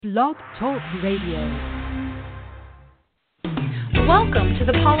Blog Talk Radio. Welcome to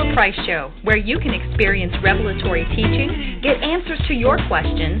the Paula Price Show, where you can experience revelatory teaching, get answers to your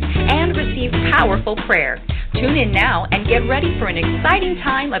questions, and receive powerful prayer. Tune in now and get ready for an exciting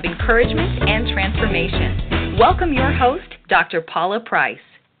time of encouragement and transformation. Welcome your host, Dr. Paula Price.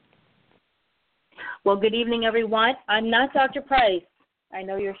 Well, good evening, everyone. I'm not Dr. Price. I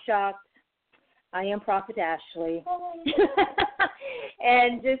know you're shocked. I am Prophet Ashley.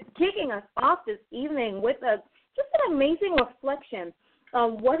 And just kicking us off this evening with just an amazing reflection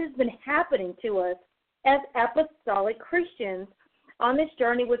on what has been happening to us as Apostolic Christians on this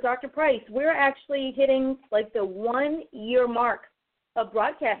journey with Dr. Price. We're actually hitting like the 1 year mark of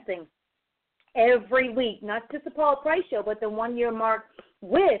broadcasting every week, not just the Paula Price Show, but the 1 year mark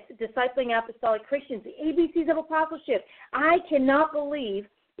with Discipling Apostolic Christians, the ABCs of Apostleship. I cannot believe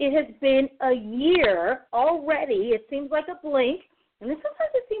it has been a year already. It seems like a blink, and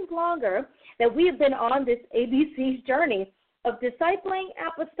sometimes it seems longer, that we have been on this ABC's journey of discipling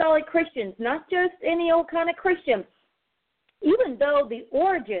apostolic Christians, not just any old kind of Christian. Even though the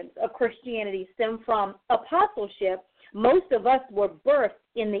origins of Christianity stem from apostleship, most of us were birthed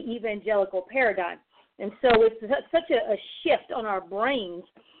in the evangelical paradigm. And so it's such a shift on our brains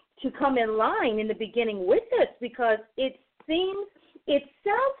to come in line in the beginning with this, because it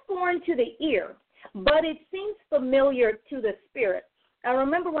sounds foreign to the ear, but it seems familiar to the spirit. I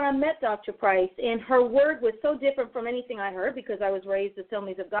remember when I met Dr. Price, and her word was so different from anything I heard because I was raised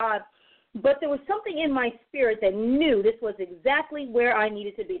Assemblies of God, but there was something in my spirit that knew this was exactly where I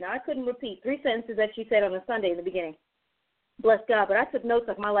needed to be. Now, I couldn't repeat 3 sentences that she said on a Sunday in the beginning. Bless God, but I took notes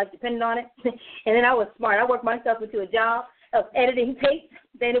like my life depended on it, and then I was smart. I worked myself into a job of editing tapes.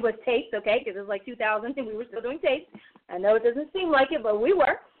 Then it was tapes, okay, because it was like 2000, and we were still doing tapes. I know it doesn't seem like it, but we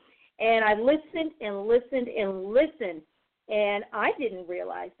were. And I listened and listened and listened. And I didn't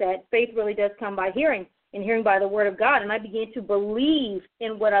realize that faith really does come by hearing, and hearing by the word of God. And I began to believe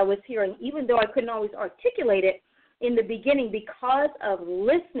in what I was hearing, even though I couldn't always articulate it in the beginning, because of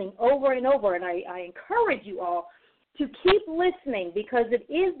listening over and over. And I encourage you all to keep listening, because it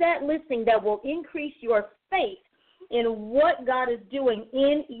is that listening that will increase your faith in what God is doing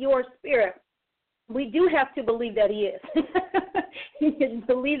in your spirit. We do have to believe that he is.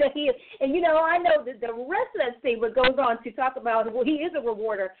 Believe that he is. And, I know that the rest of that statement goes on to talk about, well, he is a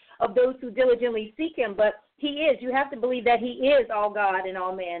rewarder of those who diligently seek him, but he is. You have to believe that he is all God and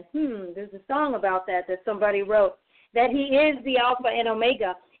all man. There's a song about that somebody wrote, that he is the Alpha and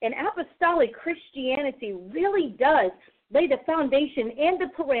Omega. And apostolic Christianity really does lay the foundation and the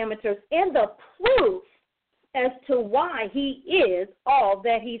parameters and the proof as to why he is all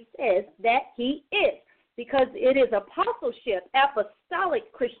that he says that he is, because it is apostleship, apostolic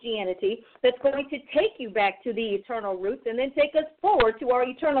Christianity, that's going to take you back to the eternal roots and then take us forward to our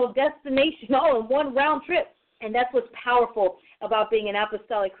eternal destination all in one round trip. And that's what's powerful about being an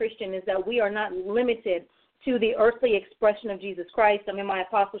apostolic Christian, is that we are not limited to the earthly expression of Jesus Christ. I'm in my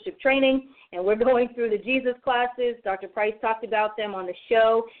apostleship training, and we're going through the Jesus classes. Dr. Price talked about them on the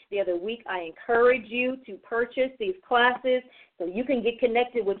show the other week. I encourage you to purchase these classes so you can get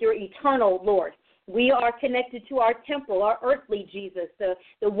connected with your eternal Lord. We are connected to our temple, our earthly Jesus,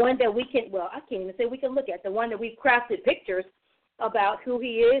 the one that we can, I can't even say we can look at, the one that we've crafted pictures about who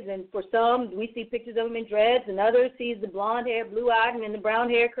he is. And for some, we see pictures of him in dreads, and others sees the blonde hair, blue-eyed, and the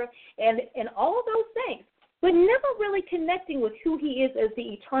brown hair, and all of those things, but never really connecting with who he is as the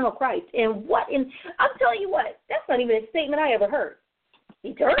eternal Christ. And I'm telling you what, that's not even a statement I ever heard.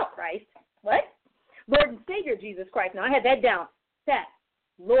 Eternal Christ? What? Lord and Savior Jesus Christ. Now, I had that down. That.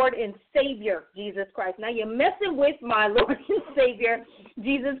 Lord and Savior Jesus Christ. Now, you're messing with my Lord and Savior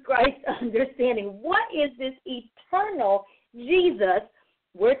Jesus Christ understanding. What is this eternal Jesus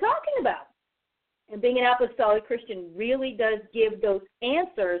we're talking about? And being an apostolic Christian really does give those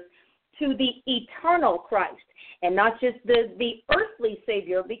answers to the eternal Christ, and not just the earthly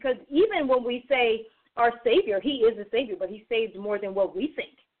Savior, because even when we say our Savior, he is a Savior, but he saves more than what we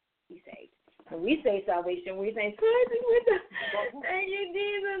think he saves. When we say salvation, we say, thank you,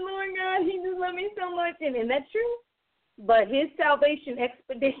 Jesus, Lord God, he just loved me so much, and that's true. But his salvation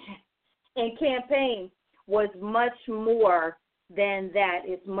expedition and campaign was much more than that.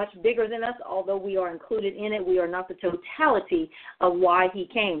 It's much bigger than us. Although we are included in it, we are not the totality of why he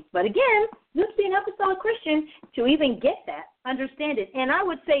came. But again, you have to be an apostolic Christian to even get that, understand it. And I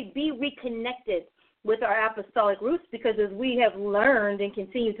would say be reconnected with our apostolic roots, because as we have learned and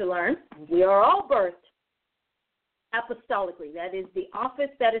continue to learn, we are all birthed apostolically. That is the office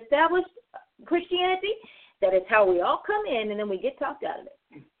that established Christianity. That is how we all come in, and then we get talked out of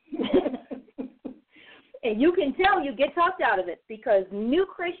it. And you can tell you get talked out of it because new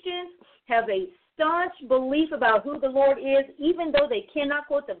Christians have a staunch belief about who the Lord is, even though they cannot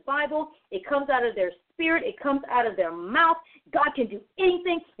quote the Bible. It comes out of their spirit. It comes out of their mouth. God can do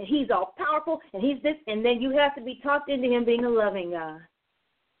anything, and he's all powerful, and he's this. And then you have to be talked into him being a loving God,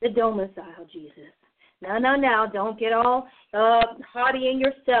 the domicile Jesus. Now, don't get all haughty in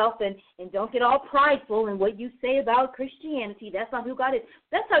yourself and don't get all prideful in what you say about Christianity. That's not who God is.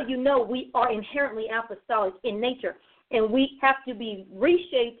 That's how you know we are inherently apostolic in nature, and we have to be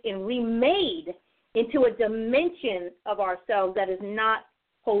reshaped and remade into a dimension of ourselves that is not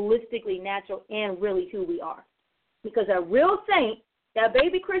holistically natural and really who we are. Because a real saint, that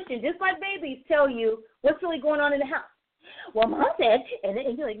baby Christian, just like babies tell you what's really going on in the house. Well, Mom said,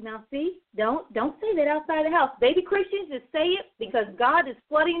 and you're like, now see, don't say that outside the house. Baby Christians, just say it because God is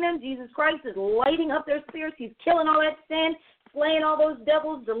flooding them. Jesus Christ is lighting up their spirits. He's killing all that sin, slaying all those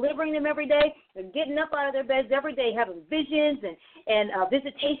devils, delivering them every day. They're getting up out of their beds every day, having visions and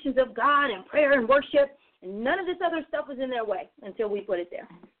visitations of God and prayer and worship. And none of this other stuff is in their way until we put it there.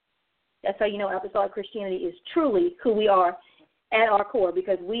 That's how you know apostolic Christianity is truly who we are at our core,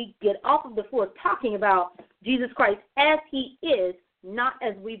 because we get off of the floor talking about Jesus Christ as he is, not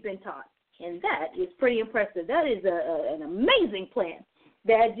as we've been taught. And that is pretty impressive. That is an amazing plan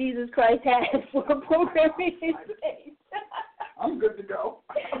that Jesus Christ has for programming his faith. I'm good to go.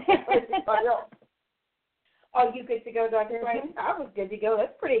 Oh, you good to go, Dr. Price? I was good to go.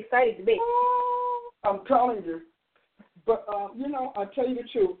 That's pretty exciting to me. I'm telling you. But, I tell you the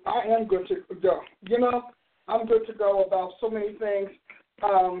truth, I am good to go. I'm good to go about so many things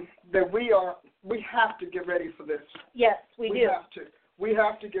that we have to get ready for this. Yes, we do. We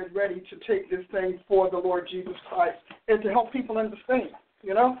have to get ready to take this thing for the Lord Jesus Christ and to help people understand,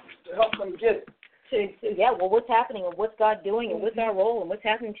 to help them get it. What's happening and what's God doing and what's our role and what's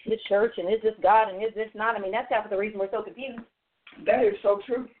happening to the church and is this God and is this not? I mean, that's half of the reason we're so confused. That is so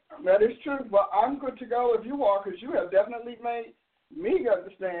true. That is true. Well, I'm good to go if you are, because you have definitely made me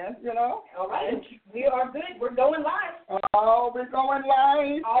understand, All right. We are good. We're going live. Oh, we're going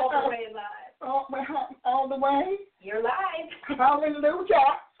live. All the way live. All the way? You're live.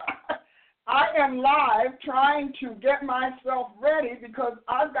 Hallelujah. I am live trying to get myself ready because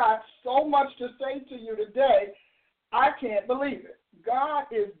I've got so much to say to you today. I can't believe it. God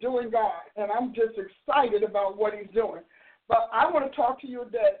is doing God, and I'm just excited about what he's doing. But I want to talk to you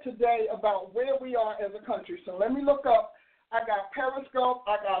today about where we are as a country. So let me look up. I got Periscope,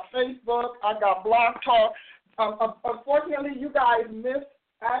 I got Facebook, I got Blog Talk. Unfortunately, you guys missed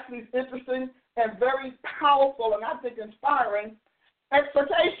Ashley's interesting and very powerful and I think inspiring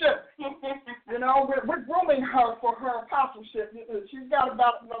exhortation. We're grooming her for her apostleship. She's got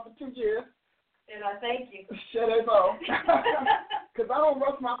about another 2 years. And I thank you. Because I don't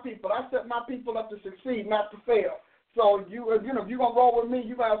rush my people. I set my people up to succeed, not to fail. So if you're going to roll with me,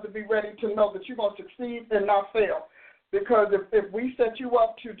 you have to be ready to know that you're going to succeed and not fail. Because if we set you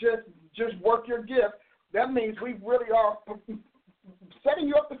up to just work your gift, that means we really are setting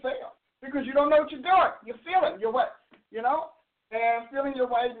you up to fail. Because you don't know what you're doing. You're feeling your way, And feeling your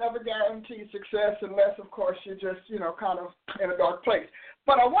way never guarantees success unless, of course, you're just, kind of in a dark place.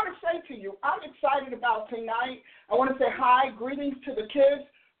 But I want to say to you, I'm excited about tonight. I want to say hi, greetings to the kids.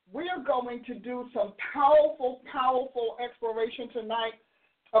 We are going to do some powerful, powerful exploration tonight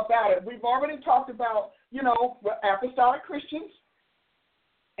about it. We've already talked about, apostolic Christians,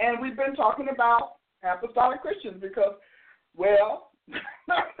 and we've been talking about apostolic Christians because,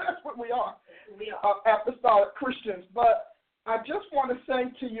 that's what we are. We are apostolic Christians. But I just want to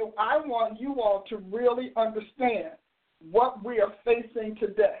say to you, I want you all to really understand what we are facing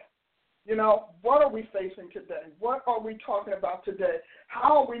today. What are we facing today? What are we talking about today?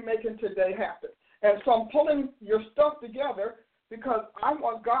 How are we making today happen? And so I'm pulling your stuff together because I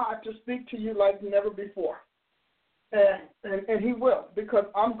want God to speak to you like never before. And he will, because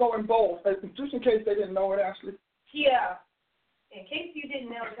I'm going bold. Just in case they didn't know it, Ashley. Yeah. In case you didn't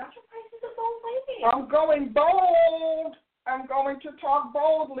know, Dr. Price is a bold lady. I'm going bold. I'm going to talk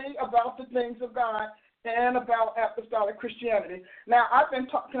boldly about the things of God and about apostolic Christianity. Now, I've been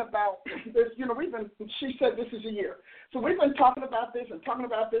talking about this, she said this is a year. So we've been talking about this and talking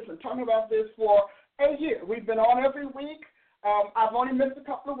about this and talking about this for a year. We've been on every week. I've only missed a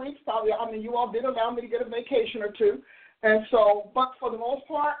couple of weeks. Probably, you all did allow me to get a vacation or two. And so, but for the most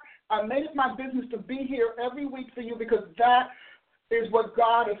part, I made it my business to be here every week for you because that is what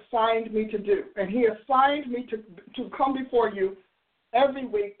God assigned me to do. And he assigned me to come before you every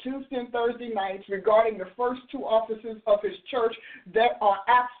week, Tuesday and Thursday nights, regarding the first two offices of his church that are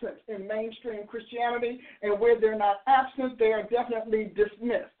absent in mainstream Christianity. And where they're not absent, they are definitely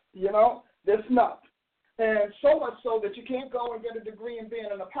dismissed, they're snubbed. And so much so that you can't go and get a degree in being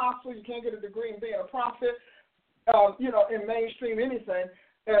an apostle. You can't get a degree in being a prophet, in mainstream anything.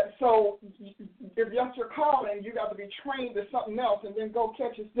 So if that's your calling, you got to be trained as something else and then go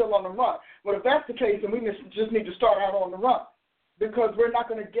catch it still on the run. But if that's the case, then we just need to start out on the run, because we're not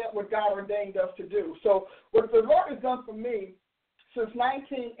going to get what God ordained us to do. So what the Lord has done for me since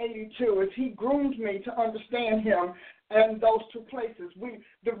 1982 is he groomed me to understand him and those two places.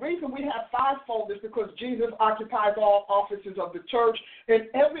 The reason we have fivefold is because Jesus occupies all offices of the church and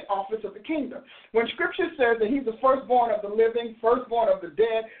every office of the kingdom. When Scripture says that he's the firstborn of the living, firstborn of the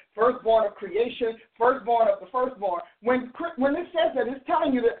dead, firstborn of creation, firstborn of the firstborn, when it says that, it's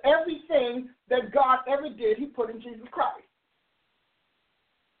telling you that everything that God ever did, he put in Jesus Christ.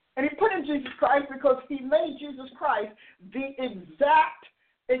 And he put in Jesus Christ because he made Jesus Christ the exact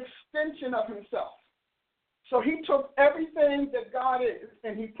extension of himself. So he took everything that God is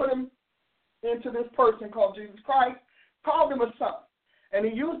and he put him into this person called Jesus Christ, called him a son. And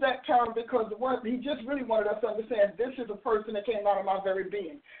he used that term because he just really wanted us to understand this is a person that came out of my very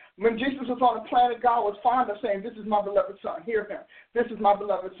being. When Jesus was on the planet, God was fond of saying, this is my beloved son. Hear him. This is my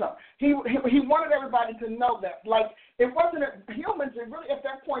beloved son. He wanted everybody to know that. Like, it wasn't humans, it really at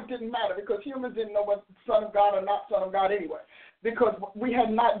that point didn't matter, because humans didn't know what son of God or not son of God anyway, because we had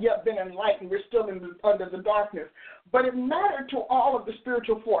not yet been enlightened. We're still under the darkness. But it mattered to all of the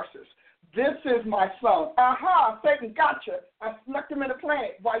spiritual forces. This is my son. Aha, Satan gotcha. I snuck him in the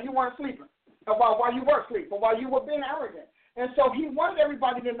planet while you weren't sleeping, or while you were asleep, or while you were being arrogant. And so he wanted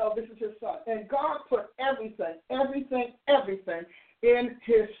everybody to know this is his son. And God put everything in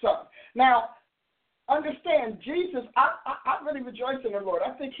his son. Now, understand, Jesus, I really rejoice in the Lord.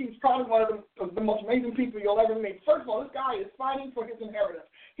 I think he's probably one of the most amazing people you'll ever meet. First of all, this guy is fighting for his inheritance.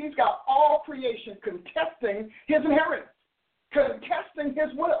 He's got all creation contesting his inheritance, contesting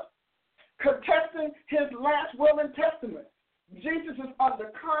his will, contesting his last will and testament. Jesus is under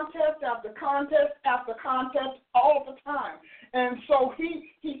contest after contest after contest all the time. And so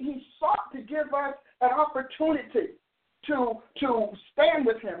he sought to give us an opportunity to stand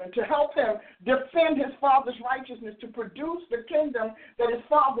with him and to help him defend his Father's righteousness, to produce the kingdom that his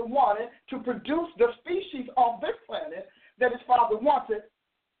Father wanted, to produce the species of this planet that his Father wanted.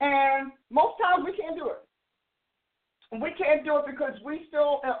 And most times we can't do it. And we can't do it because we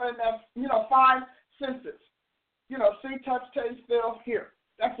still have, five senses. See, touch, taste, feel, hear.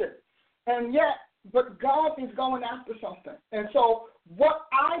 That's it. And yet, but God is going after something. And so what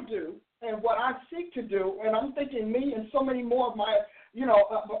I do and what I seek to do, and I'm thinking me and so many more of my,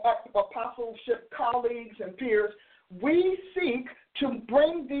 apostleship colleagues and peers, we seek to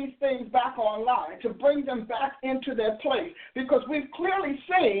bring these things back online, to bring them back into their place, because we've clearly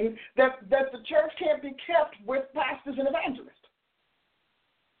seen that the church can't be kept with pastors and evangelists.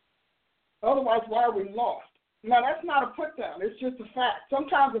 Otherwise, why are we lost? Now, that's not a put down. It's just a fact.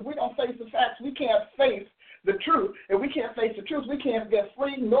 Sometimes if we don't face the facts, we can't face the truth. If we can't face the truth, we can't get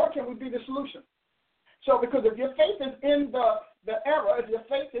free, nor can we be the solution. So because if your faith is in the error, if your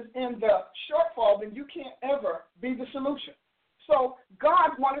faith is in the shortfall, then you can't ever be the solution. So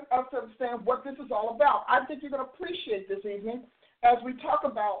God wanted us to understand what this is all about. I think you're going to appreciate this evening as we talk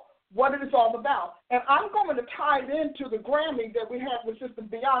about what it is all about. And I'm going to tie it into the Grammy that we had with Sister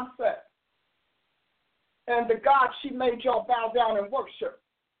Beyonce. And the God she made y'all bow down and worship.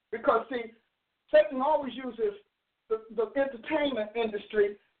 Because, see, Satan always uses the entertainment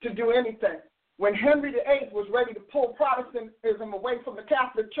industry to do anything. When Henry VIII was ready to pull Protestantism away from the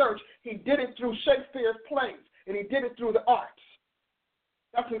Catholic Church, he did it through Shakespeare's plays, and he did it through the arts.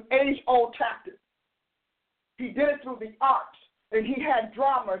 That's an age-old tactic. He did it through the arts, and he had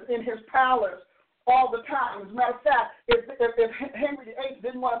dramas in his palace all the time. As a matter of fact, if Henry VIII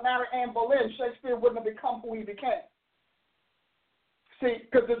didn't want to marry Anne Boleyn, Shakespeare wouldn't have become who he became. See,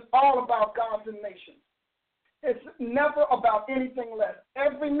 because it's all about gods and nations. It's never about anything less.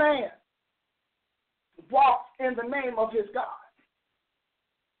 Every man walks in the name of his God.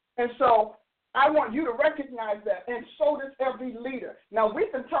 And so I want you to recognize that, and so does every leader. Now,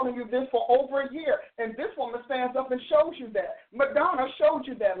 we've been telling you this for over a year, and this woman stands up and shows you that. Madonna showed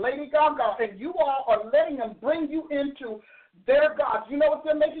you that. Lady Gaga, and you all are letting them bring you into their gods. You know what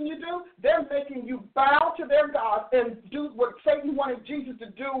they're making you do? They're making you bow to their gods and do what Satan wanted Jesus to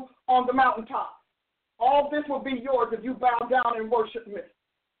do on the mountaintop. All this will be yours if you bow down and worship me.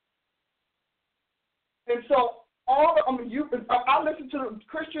 And so, I listen to the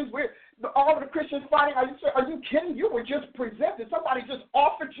Christians, all of the Christians fighting. Are you kidding? You were just presented. Somebody just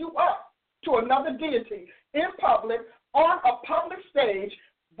offered you up to another deity in public, on a public stage,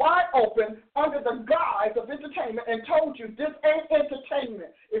 wide open under the guise of entertainment and told you this ain't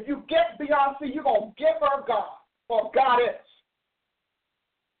entertainment. If you get Beyonce, you're going to give her God or goddess.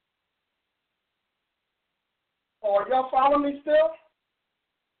 Or y'all follow me still?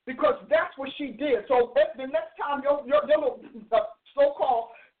 Because that's what she did. So the next time your little so-called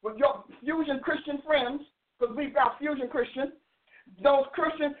with your fusion Christian friends, because we've got fusion Christians, those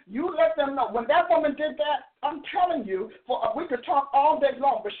Christians, you let them know. When that woman did that, I'm telling you, we could talk all day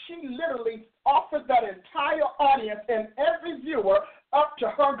long, but she literally offered that entire audience and every viewer up to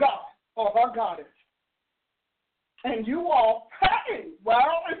her God or her goddess. And you all, hey,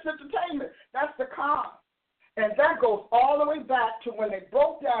 well, it's entertainment. That's the con. And that goes all the way back to when they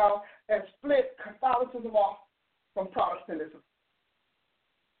broke down and split Catholicism off from Protestantism.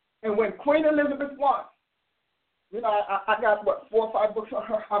 And when Queen Elizabeth won, you know, I got, 4 or 5 books on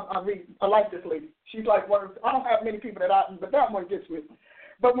her. I read. I like this lady. She's like one of, I don't have many people but that one gets me.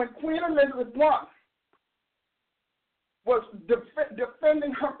 But when Queen Elizabeth won, was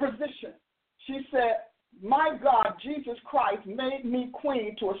defending her position, she said, my God, Jesus Christ made me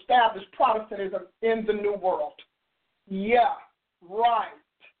queen to establish Protestantism in the New World. Yeah, right.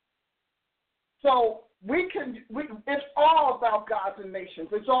 So it's all about gods and nations.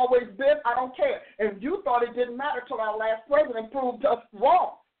 It's always been. I don't care. And you thought it didn't matter till our last president proved us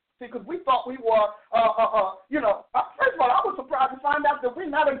wrong. See, because we thought we were, first of all, I was surprised to find out that we're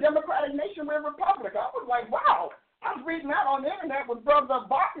not a democratic nation, we're a republic. I was like, wow. I was reading that on the internet with Brother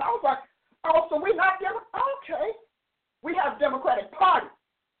Barton. I was like, oh, so we're not democratic? Okay. We have Democratic Party,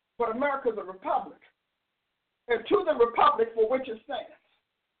 but America's a republic. And to the republic for which it stands.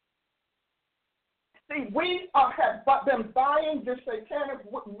 See, we have been buying this satanic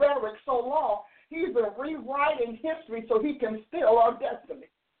rhetoric so long, he's been rewriting history so he can steal our destiny.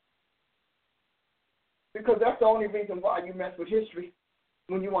 Because that's the only reason why you mess with history,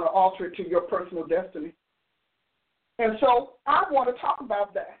 when you want to alter it to your personal destiny. And so I want to talk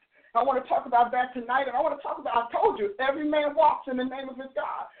about that. I want to talk about that tonight, and I want to talk about, I told you, every man walks in the name of his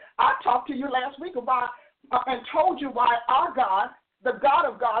God. I talked to you last week about and told you why our God, the God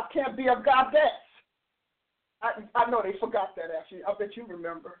of gods, can't be a goddess. I know they forgot that, actually. I bet you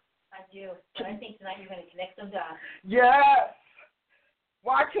remember. I do, but I think tonight you're going to connect them dots. Yes.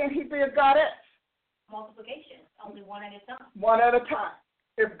 Why can't he be a goddess? Multiplication, only one at a time. One at a time.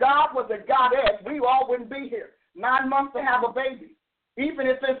 If God was a goddess, we all wouldn't be here. 9 months to have a baby. Even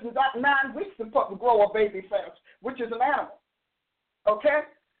if it's not 9 weeks to grow a baby fast, which is an animal. Okay?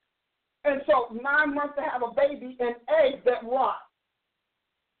 And so 9 months to have a baby and eggs that rot.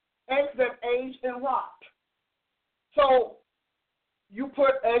 Eggs that age and rot. So you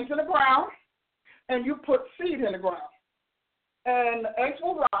put eggs in the ground and you put seed in the ground. And the eggs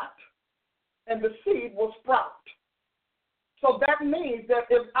will rot and the seed will sprout. So that means that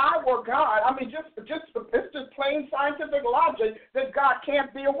if I were God, I mean, it's just plain scientific logic that God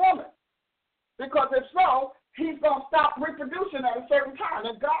can't be a woman. Because if so, he's going to stop reproducing at a certain time,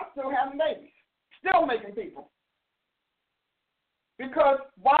 and God's still having babies, still making people. Because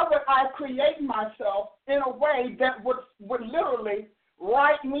why would I create myself in a way that would literally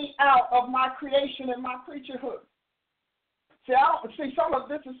write me out of my creation and my creaturehood? See, some of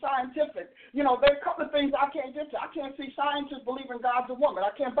this is scientific. You know, there's a couple of things I can't get to. I can't see scientists believing God's a woman.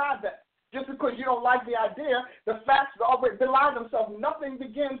 I can't buy that. Just because you don't like the idea, the facts already belie themselves. Nothing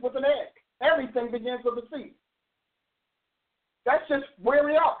begins with an egg. Everything begins with a seed. That's just where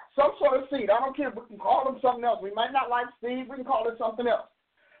we are. Some sort of seed. I don't care if we can call them something else. We might not like seed. We can call it something else.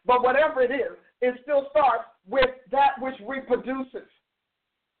 But whatever it is, it still starts with that which reproduces.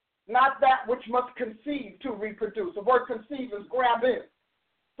 Not that which must conceive to reproduce. The word conceive is grab in.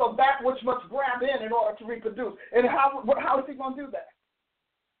 So that which must grab in order to reproduce. And how is he going to do that?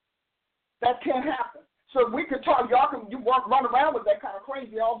 That can't happen. So we could talk, you run around with that kind of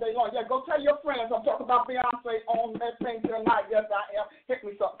crazy all day long. Yeah, go tell your friends I'm talking about Beyonce on that thing tonight. Yes, I am. Hit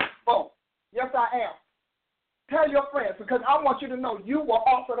me something. Boom. Yes, I am. Tell your friends, because I want you to know you were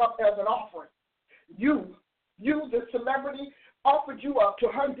offered up as an offering. You, the celebrity, offered you up to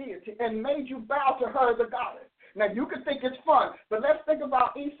her deity and made you bow to her as a goddess. Now, you can think it's fun, but let's think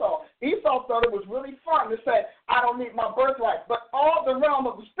about Esau. Esau thought it was really fun to say, I don't need my birthright. But all the realm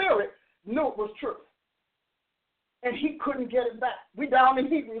of the spirit knew it was true. And he couldn't get it back. We down in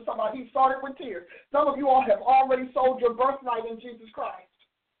Hebrews, he started with tears. Some of you all have already sold your birthright in Jesus Christ.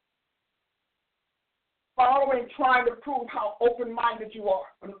 Following, trying to prove how open-minded you are.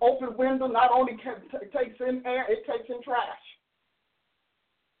 An open window not only takes in air, it takes in trash.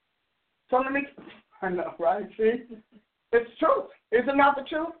 So let me, I know, right? See? It's truth. Is it not the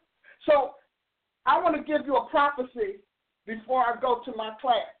truth? So I want to give you a prophecy before I go to my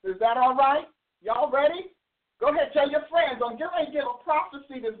class. Is that all right? Y'all ready? Go ahead, tell your friends. I'm going to give a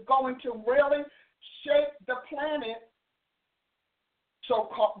prophecy that's going to really shape the planet. So,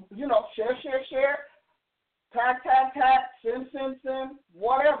 share, tag, send,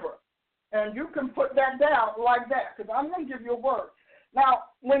 whatever. And you can put that down like that, because I'm going to give you a word. Now,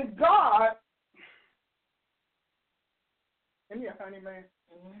 when God, isn't he a honey man?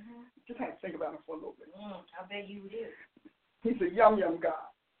 Mm-hmm. Just have to think about him for a little bit. I bet you do. He's a yum God.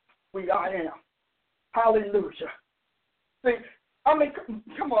 I am. Hallelujah. See,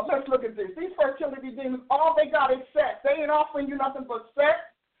 come on, let's look at this. These fertility demons, all they got is sex. They ain't offering you nothing but sex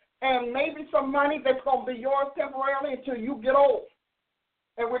and maybe some money that's going to be yours temporarily until you get old,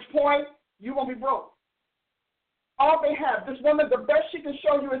 at which point you're going to be broke. All they have, this woman, the best she can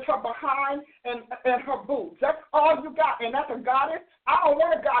show you is her behind and her boobs. That's all you got, and that's a goddess. I don't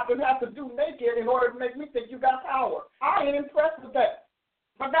want a god that has to do naked in order to make me think you got power. I ain't impressed with that.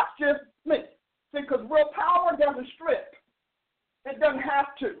 But that's just me. See, because real power doesn't strip. It doesn't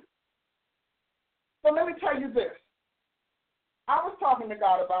have to. So let me tell you this. I was talking to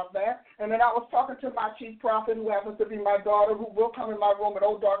God about that, and then I was talking to my chief prophet, who happens to be my daughter, who will come in my room at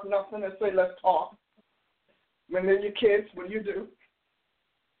old dark nothing and say, let's talk. When they're your kids, what do you do?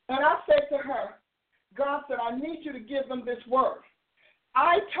 And I said to her, God said, I need you to give them this word.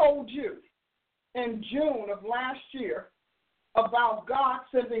 I told you in June of last year about God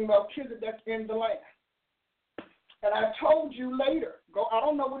sending Melchizedek in the land. And I told you later, I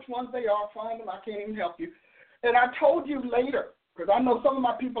don't know which ones they are, find them, I can't even help you. And I told you later, because I know some of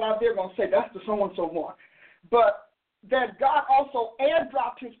my people out there are going to say, that's the so-and-so one. But that God also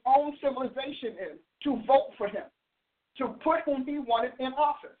airdropped his own civilization in to vote for him, to put whom he wanted in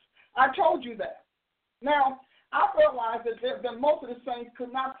office. I told you that. Now, I realized that most of the saints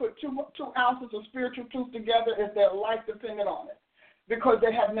could not put two ounces of spiritual truth together if their life depended on it, because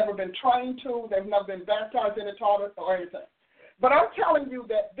they have never been trained to, they've never been baptized in it, taught it, or anything. But I'm telling you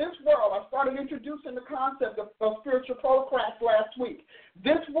that this world, I started introducing the concept of spiritual protocrats last week.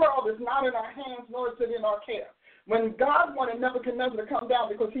 This world is not in our hands, nor is it in our care. When God wanted Nebuchadnezzar to come down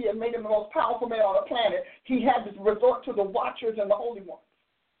because he had made him the most powerful man on the planet, he had to resort to the watchers and the holy ones.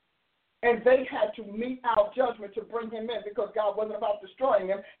 And they had to mete out judgment to bring him in, because God wasn't about destroying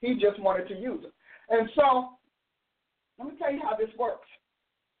him. He just wanted to use him. And so, let me tell you how this works.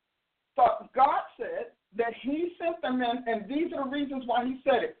 So God said that he sent them in, and these are the reasons why he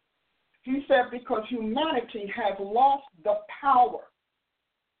said it. He said because humanity has lost the power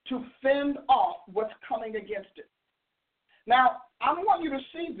to fend off what's coming against it. Now, I want you to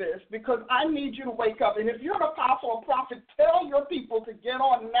see this, because I need you to wake up. And if you're an apostle or prophet, tell your people to get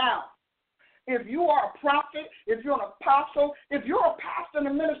on now. If you are a prophet, if you're an apostle, if you're a pastor and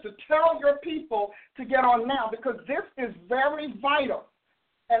a minister, tell your people to get on now, because this is very vital.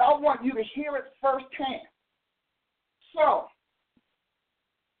 And I want you to hear it firsthand. So,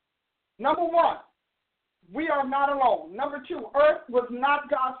 number one, we are not alone. Number two, earth was not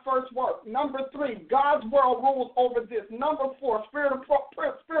God's first work. Number three, God's world rules over this. Number four,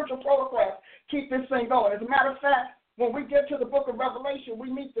 spiritual protocrats keep this thing going. As a matter of fact, when we get to the book of Revelation, we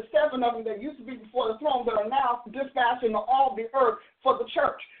meet the seven of them that used to be before the throne that are now dispatched into all the earth for the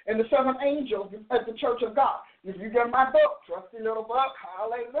church, and the seven angels at the church of God. If you get my book, trusty little book,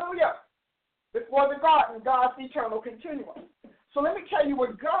 hallelujah, before the garden, God's eternal continuum. So let me tell you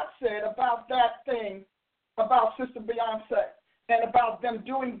what God said about that thing, about Sister Beyonce, and about them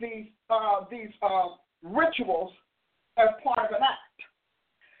doing these rituals as part of an act.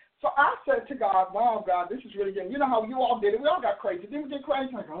 So I said to God, wow, God, this is really good. You know how you all did it. We all got crazy. Didn't we get crazy?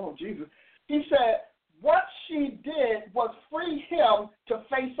 I'm like, oh, Jesus. He said, what she did was free him to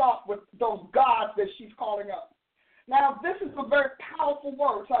face off with those gods that she's calling up. Now, this is a very powerful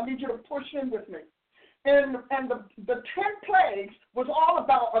word, so I need you to push in with me. And the 10 plagues was all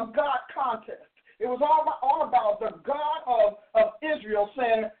about a God contest. It was all about the God of Israel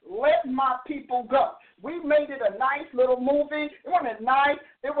saying, let my people go. We made it a nice little movie. It wasn't nice.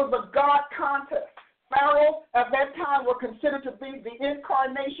 It was a God contest. Pharaoh at that time were considered to be the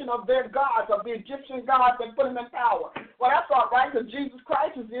incarnation of their gods, of the Egyptian gods that put them in power. Well, that's all right, because Jesus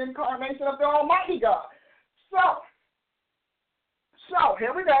Christ is the incarnation of the Almighty God. So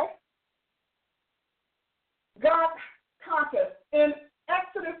here we go. God contest. In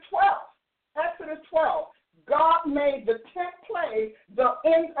Exodus 12, God made the 10th plague the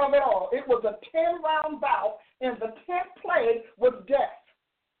end of it all. It was a 10-round bout, and the 10th plague was death.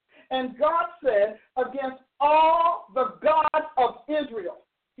 And God said, against all the gods of Israel,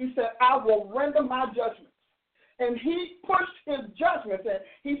 he said, I will render my judgments. And he pushed his judgments in.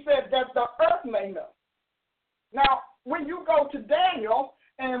 He said that the earth may know. Now, when you go to Daniel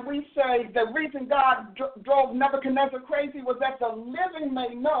and we say the reason God drove Nebuchadnezzar crazy was that the living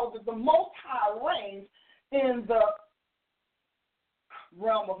may know that the Most High reigns in the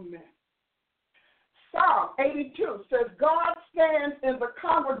realm of men. Psalm 82 says, God stands in the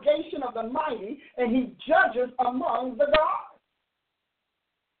congregation of the mighty, and he judges among the gods.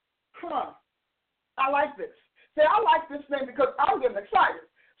 I like this. See, I like this thing because I'm getting excited.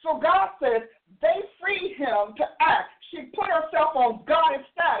 So God says they freed him to act. She put herself on goddess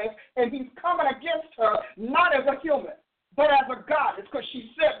status, and he's coming against her, not as a human, but as a goddess, because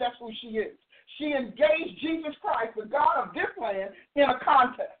she said that's who she is. She engaged Jesus Christ, the God of this land, in a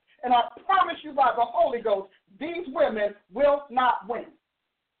contest. And I promise you by the Holy Ghost, these women will not win.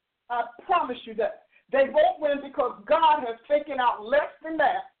 I promise you that. They won't win because God has taken out less than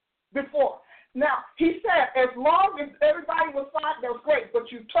that before. Now, he said, as long as everybody was fine, that was great.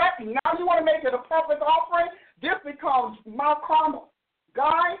 But you try, now you want to make it a public offering, this becomes Mount Carmel.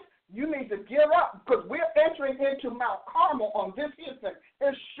 Guys, you need to give up because we're entering into Mount Carmel on this instant.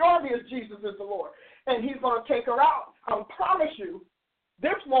 As surely as Jesus is the Lord. And he's going to take her out. I promise you,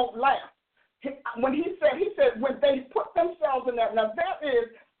 this won't last. When he said when they put themselves in that. Now, that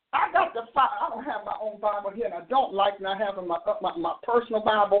is, I got the file. I don't have my own Bible here, and I don't like not having my personal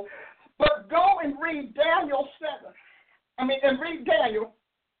Bible. But go and read Daniel 7. And read Daniel.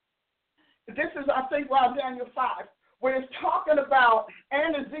 This is, I think, around Daniel 5, where it's talking about,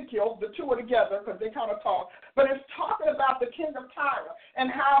 and Ezekiel, the two are together because they kind of talk, but it's talking about the king of Tyre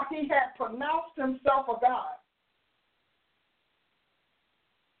and how he had pronounced himself a god.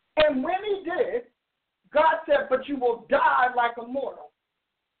 And when he did, God said, but you will die like a mortal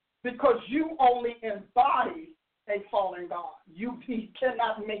because you only embody a fallen God. He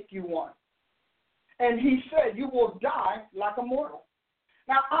cannot make you one. And he said, you will die like a mortal.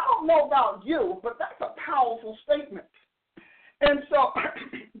 Now, I don't know about you, but that's a powerful statement. And so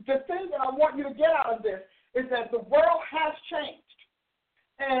the thing that I want you to get out of this is that the world has changed.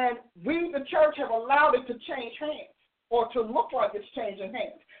 And we, the church, have allowed it to change hands or to look like it's changing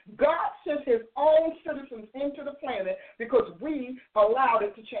hands. God sent his own citizens into the planet because we allowed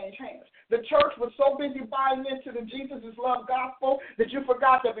it to change hands. The church was so busy buying into the Jesus is love gospel that you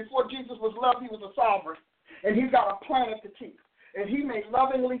forgot that before Jesus was love, he was a sovereign. And he's got a planet to keep. And he may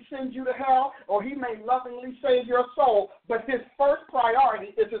lovingly send you to hell or he may lovingly save your soul, but his first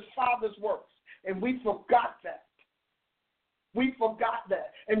priority is his Father's works. And we forgot that. We forgot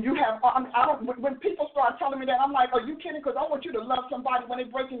that. And you have, when people start telling me that, I'm like, are you kidding? Because I want you to love somebody when they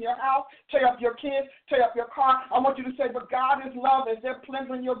break in your house, tear up your kids, tear up your car. I want you to say, but God is love as they're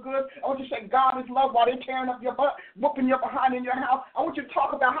plundering your goods. I want you to say, God is love while they're tearing up your butt, whooping your behind in your house. I want you to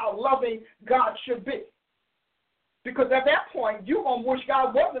talk about how loving God should be. Because at that point, you're going to wish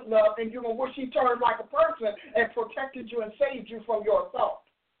God wasn't love, and you're going to wish he turned like a person and protected you and saved you from your assault.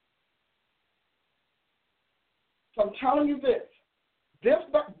 So I'm telling you this.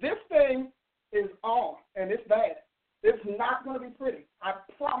 This thing is on, and it's bad. It's not going to be pretty. I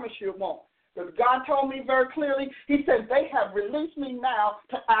promise you it won't. Because God told me very clearly, he said, they have released me now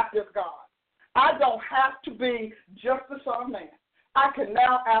to act as God. I don't have to be just the Son of Man. I can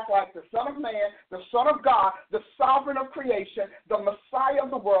now act like the Son of Man, the Son of God, the sovereign of creation, the Messiah of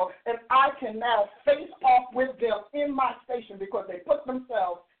the world, and I can now face off with them in my station because they put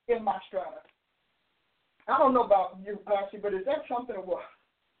themselves in my strata. I don't know about you, Ashley, but is that something or what?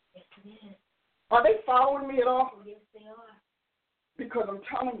 Yes, it is. Are they following me at all? Yes, they are. Because I'm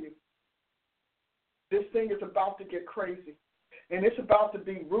telling you, this thing is about to get crazy. And it's about to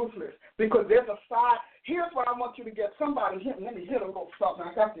be ruthless. Because there's a side. Here's what I want you to get. Somebody hit me. Let me hit a little something.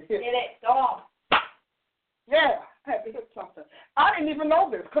 I got to hit. Hit it. Go on. Yeah, I had to hit something. I didn't even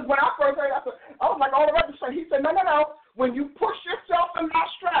know this. Because when I first heard it, I was like, all the right. He said, no. When you push yourself in my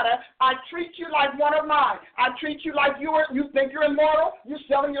strata, I treat you like one of mine. I treat you like you think you're immortal. You're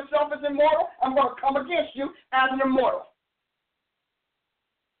selling yourself as immortal. I'm going to come against you as an immortal.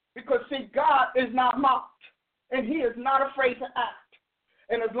 Because, see, God is not mocked. And he is not afraid to act.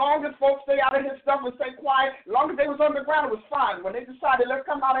 And as long as folks stay out of his stuff and stay quiet, as long as they was underground, it was fine. When they decided, let's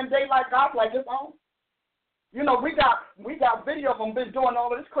come out in daylight, God's like, it's on. You know, we got video of them been doing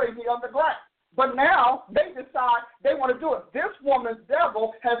all of this crazy underground. But now they decide they want to do it. This woman's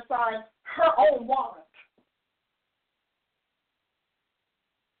devil has signed her own warrant.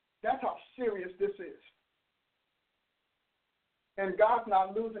 That's how serious this is. And God's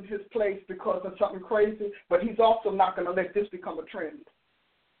not losing his place because of something crazy, but he's also not going to let this become a trend.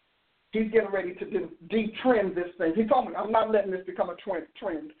 He's getting ready to de-trend this thing. He told me, I'm not letting this become a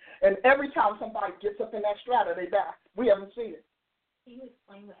trend. And every time somebody gets up in that strata, they die. We haven't seen it. Can you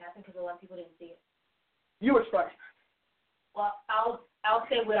explain what happened? Because a lot of people didn't see it. You explain. Well, I'll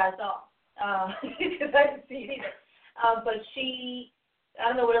say what I saw because I didn't see it either. But she, I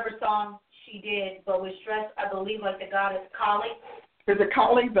don't know whatever song she did, but was dressed, I believe, like the goddess Kali. Is it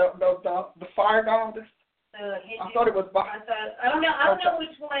Kali, the fire goddess? I thought it was. I don't know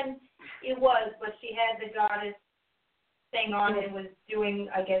which one it was, but she had the goddess thing on and was doing,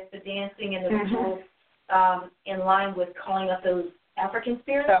 I guess, the dancing and the rituals in line with calling up those African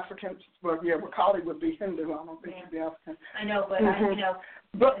spirits. Africans, well, Kali would be Hindu. I don't think she'd be African. I know,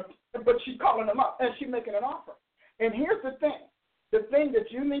 but But she's calling them up and she's making an offer. And here's the thing. The thing that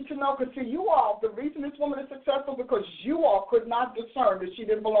you need to know, because see, you all, the reason this woman is successful because you all could not discern that she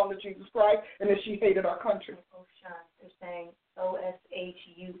didn't belong to Jesus Christ and that she hated our country. Oshun, they're saying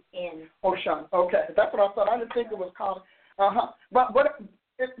Oshun. Oshun, okay. That's what I thought. I didn't think it was called. But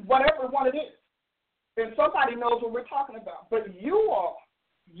whatever one it is, and somebody knows what we're talking about. But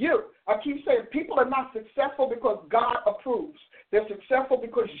I keep saying people are not successful because God approves. They're successful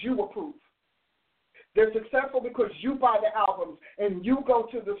because you approve. They're successful because you buy the albums and you go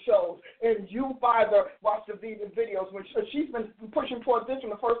to the shows and you watch the videos. When she's been pushing towards this from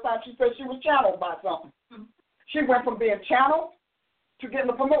the first time she said she was channeled by something. She went from being channeled to getting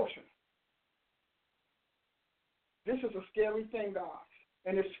a promotion. This is a scary thing, guys.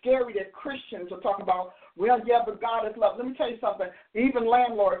 And it's scary that Christians are talking about, well, yeah, but God is love. Let me tell you something. Even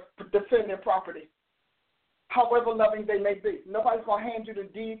landlords defend their property, however loving they may be. Nobody's going to hand you the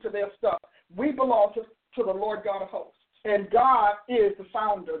deed to their stuff. We belong to the Lord God of hosts. And God is the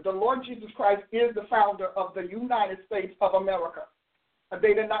founder. The Lord Jesus Christ is the founder of the United States of America.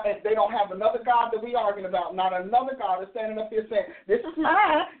 They don't have another God that we arguing about. Not another God is standing up here saying, this is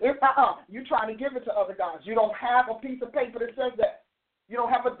mine. You're trying to give it to other gods. You don't have a piece of paper that says that. You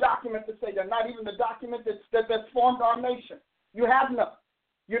don't have a document to say that. Not even the document that's formed our nation. You have none.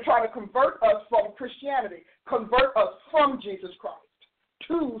 You're trying to convert us from Christianity, convert us from Jesus Christ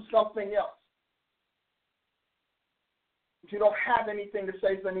to something else. You don't have anything to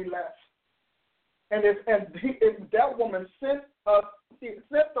say any less. And that woman sent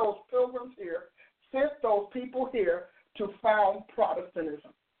those pilgrims here, sent those people here to found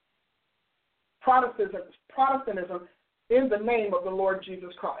Protestantism. Protestantism in the name of the Lord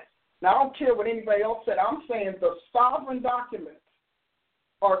Jesus Christ. Now, I don't care what anybody else said. I'm saying the sovereign documents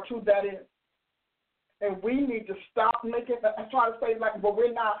are to that end. And we need to stop making, I try to say like, but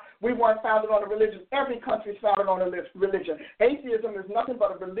we weren't founded on a religion. Every country is founded on a religion. Atheism is nothing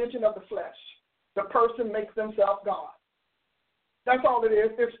but a religion of the flesh. The person makes themselves God. That's all it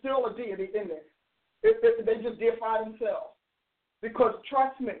is. There's still a deity in there. They just deify themselves. Because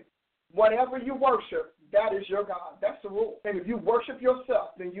trust me, whatever you worship, that is your God. That's the rule. And if you worship yourself,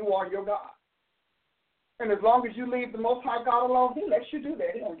 then you are your God. And as long as you leave the Most High God alone, He lets you do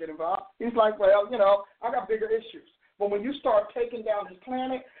that. He don't get involved. He's like, well, I got bigger issues. But when you start taking down His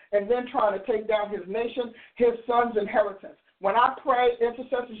planet and then trying to take down His nation, His son's inheritance. When I pray,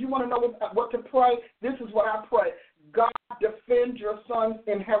 intercessors, you want to know what to pray? This is what I pray. God, defend your son's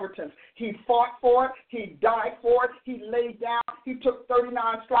inheritance. He fought for it. He died for it. He laid down. He took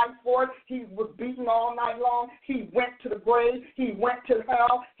 39 strikes for it. He was beaten all night long. He went to the grave. He went to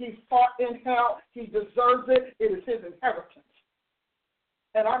hell. He fought in hell. He deserves it. It is his inheritance.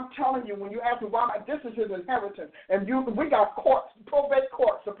 And I'm telling you, when you ask me why, this is his inheritance. And we got courts, probate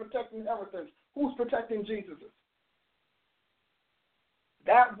courts to protect inheritance. Who's protecting Jesus's?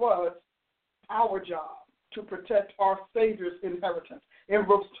 That was our job, to protect our Savior's inheritance. In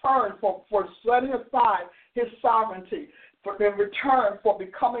return for setting aside His sovereignty, in return for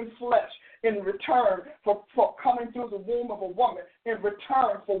becoming flesh, in return for coming through the womb of a woman, in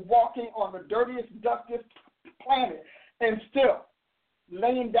return for walking on the dirtiest, dustiest planet, and still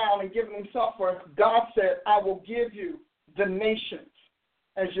laying down and giving Himself for us, God said, I will give you the nations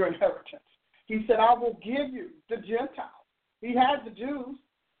as your inheritance. He said, I will give you the Gentiles. He had the Jews.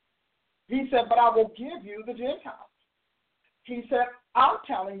 He said, but I will give you the Gentiles. He said, I'm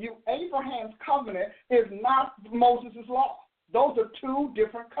telling you, Abraham's covenant is not Moses' law. Those are two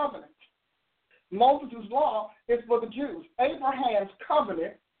different covenants. Moses' law is for the Jews. Abraham's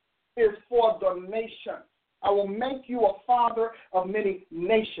covenant is for the nation. I will make you a father of many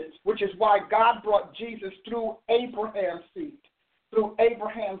nations, which is why God brought Jesus through Abraham's seed, through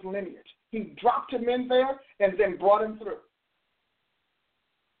Abraham's lineage. He dropped him in there and then brought him through.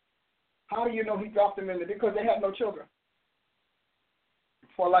 How do you know He dropped them in there? Because they had no children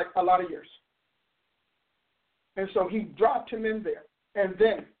for like a lot of years. And so He dropped him in there and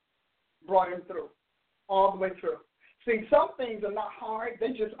then brought him through, all the way through. See, some things are not hard. They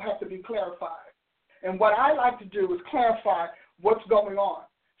just have to be clarified. And what I like to do is clarify what's going on.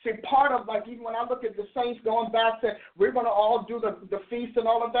 See, part of, like, even when I look at the saints going back to, we're going to all do the feast and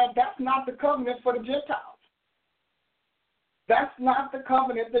all of that, that's not the covenant for the Gentiles. That's not the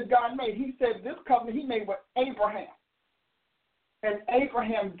covenant that God made. He said this covenant he made with Abraham. And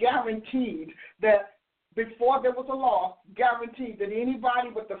Abraham guaranteed that before there was a law, guaranteed that anybody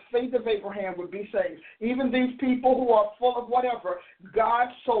with the faith of Abraham would be saved. Even these people who are full of whatever, God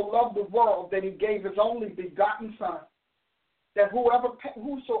so loved the world that he gave his only begotten Son, that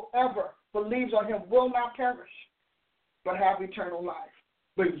whosoever believes on him will not perish, but have eternal life.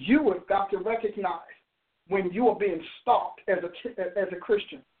 But you have got to recognize when you are being stalked as a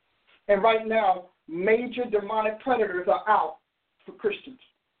Christian. And right now, major demonic predators are out for Christians.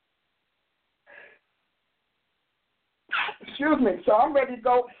 Excuse me. So I'm ready to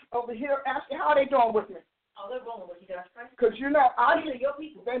go over here. Ask you how they doing with me. Oh, they're going with you, Dr. Because, you know,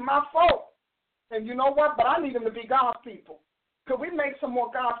 they're my folk. And you know what? But I need them to be God's people. Could we make some more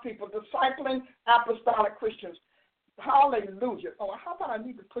God's people? Discipling apostolic Christians. Hallelujah. Oh, how about I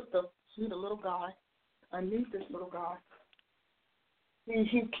need to put the little guy. I need this little guy.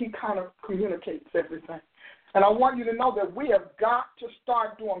 He kind of communicates everything. And I want you to know that we have got to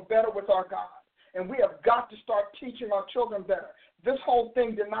start doing better with our God. And we have got to start teaching our children better. This whole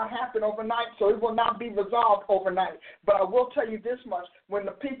thing did not happen overnight, so it will not be resolved overnight. But I will tell you this much. When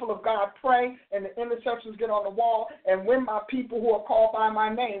the people of God pray and the intercessors get on the wall, and when my people who are called by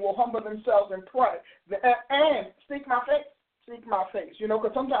my name will humble themselves and pray, and seek my face, you know,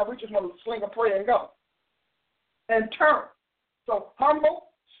 because sometimes we just want to sling a prayer and go. And turn. So humble,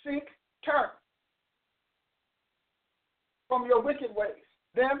 seek, turn from your wicked ways.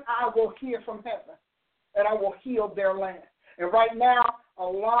 Then I will hear from heaven, and I will heal their land. And right now, a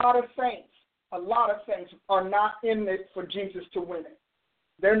lot of saints are not in it for Jesus to win it.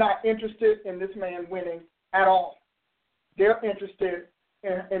 They're not interested in this man winning at all. They're interested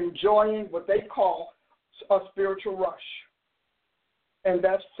in enjoying what they call a spiritual rush. And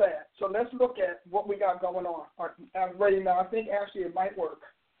that's sad. So let's look at what we got going on. I'm ready now. I think actually it might work.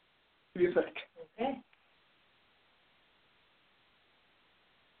 What do you think? Okay.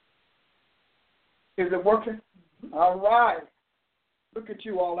 Is it working? Mm-hmm. All right. Look at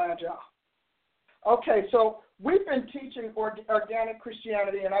you all agile. Okay, so we've been teaching organic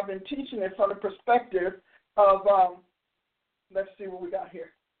Christianity, and I've been teaching it from the perspective of, let's see what we got here,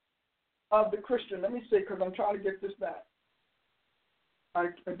 of the Christian. Let me see, because I'm trying to get this back. I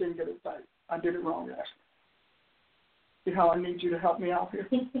didn't get it right. I did it wrong, actually. See how I need you to help me out here?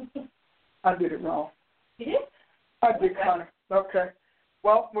 I did it wrong. You did? I did kind of. Okay.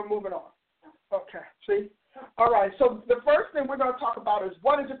 Well, we're moving on. Okay, see? All right, so the first thing we're going to talk about is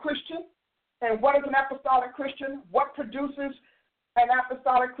what is a Christian and what is an apostolic Christian, what produces an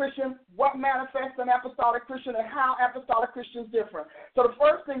apostolic Christian, what manifests an apostolic Christian, and how apostolic Christians differ. So the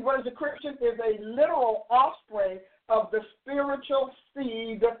first thing, what is a Christian, is a literal offspring of the spiritual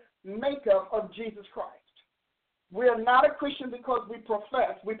seed makeup of Jesus Christ. We are not a Christian because we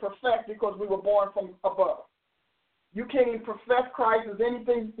profess. We profess because we were born from above. You can't even profess Christ as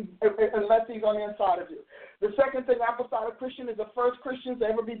anything unless he's on the inside of you. The second thing, apostolic Christian, is the first Christians to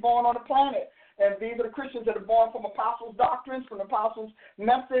ever be born on the planet. And these are the Christians that are born from apostles' doctrines, from the apostles'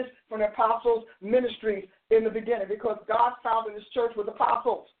 message, from the apostles' ministries in the beginning, because God founded his church with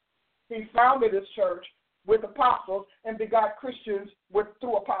apostles. He founded his church with apostles and begot Christians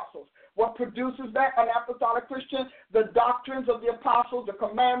through apostles. What produces that, an apostolic Christian? The doctrines of the apostles, the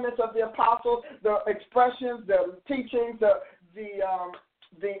commandments of the apostles, the expressions, the teachings,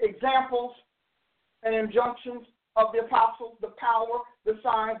 the examples and injunctions of the apostles, the power, the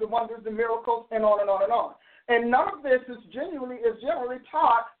signs, the wonders, the miracles, and on and on and on. And none of this is generally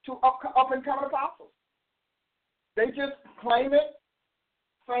taught to up-and-coming apostles. They just claim it,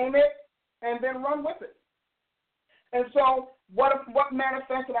 claim it, and then run with it. And so what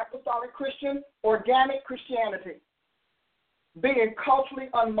manifests an apostolic Christian? Organic Christianity. Being culturally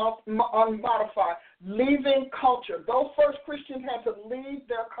unmodified, leaving culture. Those first Christians had to leave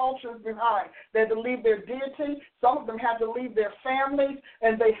their cultures behind. They had to leave their deity. Some of them had to leave their families,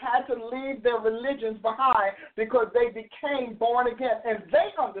 and they had to leave their religions behind because they became born again. And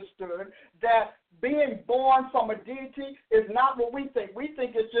they understood that being born from a deity is not what we think. We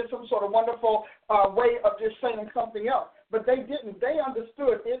think it's just some sort of wonderful way of just saying something else. But they didn't. They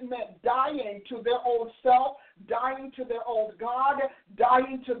understood it meant dying to their old self, dying to their old God,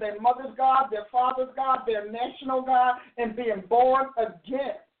 dying to their mother's God, their father's God, their national God, and being born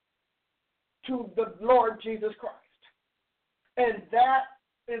again to the Lord Jesus Christ. And that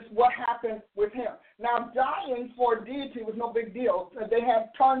is what happened with him. Now, dying for a deity was no big deal. They had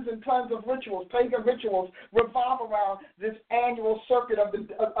tons and tons of rituals, pagan rituals, revolve around this annual circuit of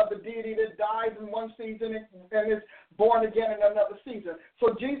the deity that dies in one season and is born again in another season.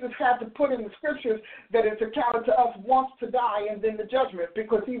 So Jesus had to put in the scriptures that it's accounted to us once to die and then the judgment,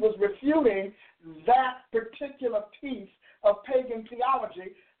 because he was refuting that particular piece of pagan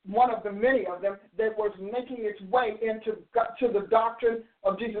theology, one of the many of them, that was making its way into the doctrine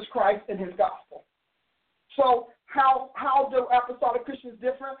of Jesus Christ and his gospel. So how do apostolic Christians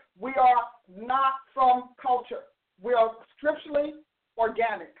differ? We are not from culture. We are scripturally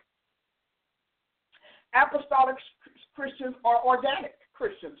organic. Apostolic Christians are organic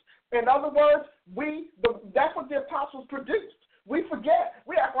Christians. In other words, that's what the apostles produced. We forget.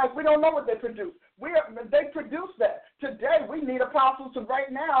 We act like we don't know what they produced. They produced that. Today, we need apostles to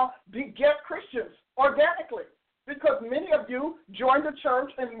right now beget Christians organically, because many of you joined the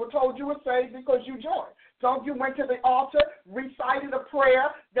church and were told you were saved because you joined. Some of you went to the altar, recited a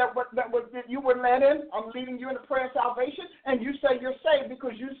prayer that you were led in. I'm leading you in the prayer of salvation, and you say you're saved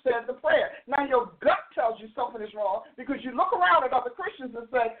because you said the prayer. Now your gut tells you something is wrong because you look around at other Christians and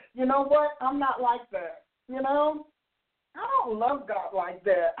say, you know what, I'm not like that. You know, I don't love God like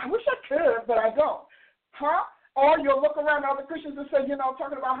that. I wish I could, but I don't. Huh? Or you'll look around at other Christians and say,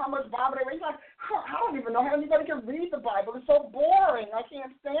 talking about how much Bible they read. Like, I don't even know how anybody can read the Bible. It's so boring. I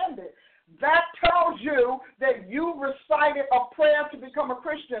can't stand it. That tells you that you recited a prayer to become a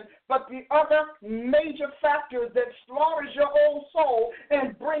Christian, but the other major factor that slaughters your old soul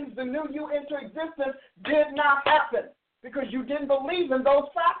and brings the new you into existence did not happen because you didn't believe in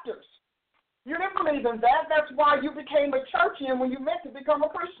those factors. You didn't believe in that. That's why you became a churchian when you meant to become a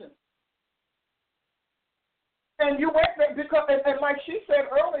Christian. And you went there because, and like she said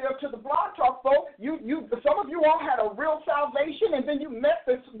earlier to the Blog Talk folks, some of you all had a real salvation, and then you met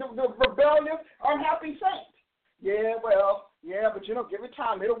the rebellious, unhappy saint. But give it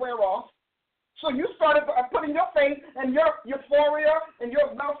time; it'll wear off. So you started putting your faith and your euphoria and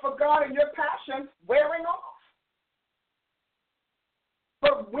your love for God and your passion wearing off.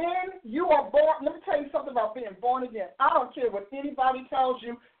 But when you are born, let me tell you something about being born again. I don't care what anybody tells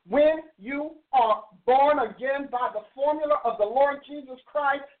you. When you are born again by the formula of the Lord Jesus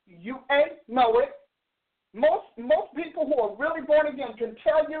Christ, you know it. Most people who are really born again can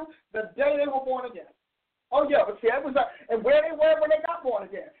tell you the day they were born again. Oh, yeah, but see, it was and where they were when they got born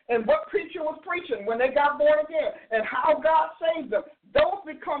again, and what preacher was preaching when they got born again, and how God saved them. Those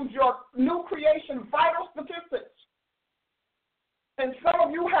becomes your new creation vital statistics. And some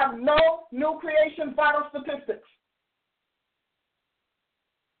of you have no new creation vital statistics.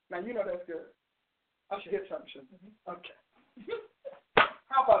 Now, you know that's good. I should hit something, shouldn't I? Okay.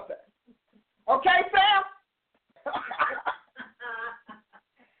 How about that? Okay, Sam?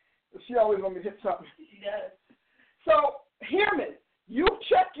 She always wants me to hit something. She does. So, hear me. You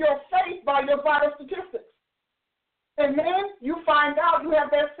check your faith by your vital statistics. And then you find out you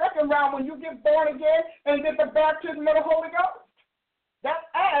have that second round when you get born again and get the baptism of the Holy Ghost. That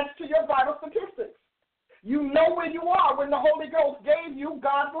adds to your vital statistics. You know where you are when the Holy Ghost gave you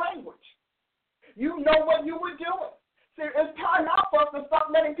God's language. You know what you were doing. See, it's time now for us to stop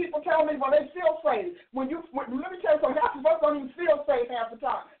letting people tell me when they feel saved. Let me tell you something. Half of us don't even feel saved half the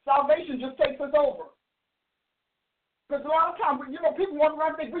time. Salvation just takes us over. Because a lot of times, people want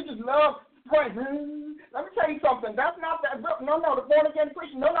to think we just love praying. Let me tell you something. That's not that. No, the born-again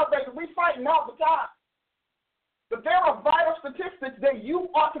Christian. No, baby. We fighting all the time. But there are vital statistics that you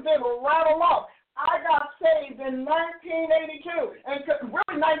ought to be able to rattle off. I got saved in 1982, and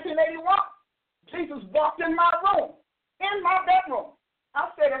really 1981. Jesus walked in my room, in my bedroom.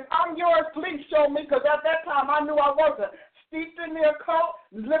 I said, if I'm yours, please show me, because at that time I knew I wasn't. Steeped in the occult,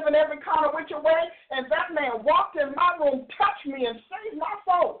 living every kind of which way, and that man walked in my room, touched me, and saved my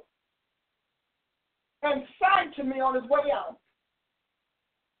soul. And signed to me on his way out.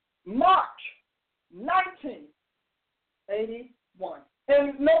 March 1981.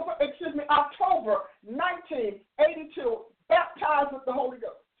 October 1982, baptized with the Holy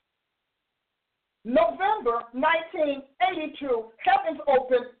Ghost. November 1982, heavens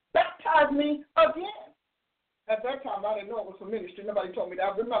opened, baptized me again. At that time, I didn't know it was for ministry. Nobody told me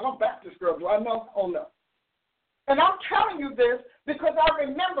that. I'm a Baptist girl. Do I know? Oh, no. And I'm telling you this because I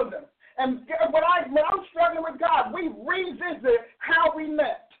remember them. And when I'm struggling with God, we revisit how we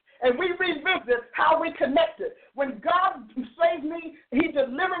met. And we revisit how we connected. When God saved me, he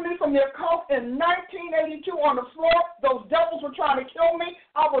delivered me from the occult in 1982 on the floor. Those devils were trying to kill me.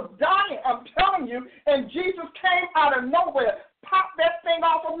 I was dying, I'm telling you. And Jesus came out of nowhere, popped that thing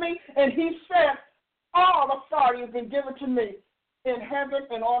off of me, and he said, all authority has been given to me in heaven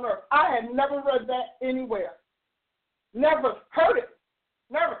and on earth. I had never read that anywhere. Never heard it.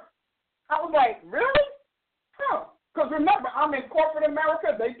 Never. I was like, really? Huh. Because remember, I'm in corporate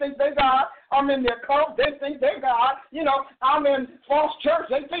America. They think they God. I'm in their cult. They think they God. You know, I'm in false church.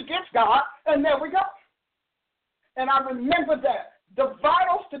 They think it's God. And there we go. And I remember that. The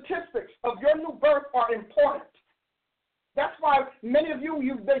vital statistics of your new birth are important. That's why many of you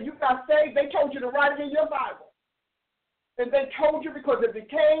got saved. They told you to write it in your Bible. And they told you because it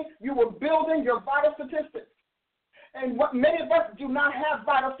became, you were building your vital statistics. And what many of us do not have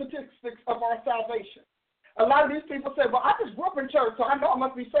vital statistics of our salvation. A lot of these people say, well, I just grew up in church, so I know I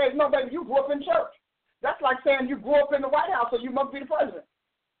must be saved. No, baby, you grew up in church. That's like saying you grew up in the White House, so you must be the president.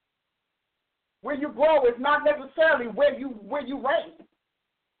 Where you grow is not necessarily where you reign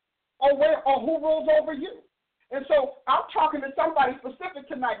or who rules over you. And so I'm talking to somebody specific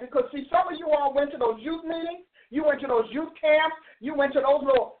tonight because, see, some of you all went to those youth meetings. You went to those youth camps. You went to those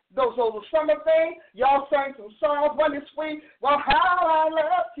little summer things. Y'all sang some songs, wasn't it sweet? Well, how I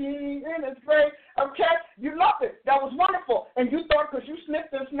love you, and it's great. Okay? You loved it. That was wonderful. And you thought because you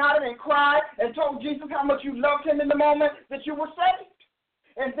sniffed and snotted and cried and told Jesus how much you loved him in the moment that you were saved.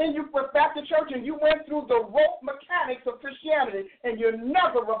 And then you went back to church and you went through the rote mechanics of Christianity and you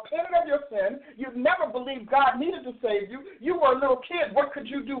never repented of your sin. You never believed God needed to save you. You were a little kid. What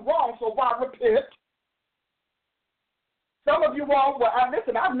could you do wrong? So why repent? Some of you all,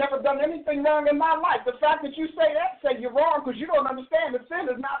 listen, I've never done anything wrong in my life. The fact that you say you're wrong because you don't understand that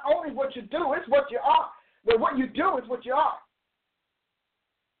sin is not only what you do, it's what you are. But what you do is what you are.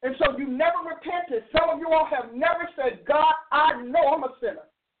 And so you never repented. Some of you all have never said, God, I know I'm a sinner.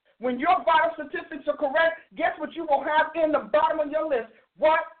 When your vital statistics are correct, guess what you will have in the bottom of your list?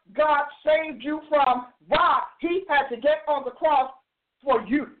 What God saved you from, why he had to get on the cross for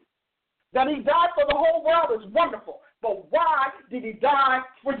you. That he died for the whole world is wonderful. But why did he die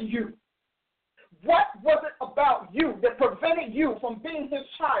for you? What was it about you that prevented you from being his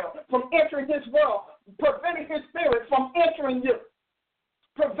child, from entering his world, prevented his spirit from entering you?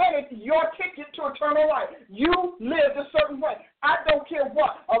 Prevented your ticket to eternal life. You lived a certain way. I don't care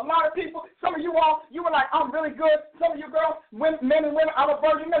what. A lot of people, some of you all, you were like, I'm really good. Some of you girls, men and women, I'm a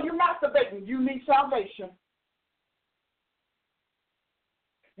virgin. No, you're masturbating. You need salvation.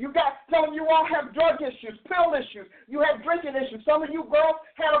 Some of you all have drug issues, pill issues. You have drinking issues. Some of you girls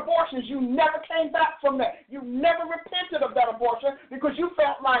had abortions. You never came back from that. You never repented of that abortion because you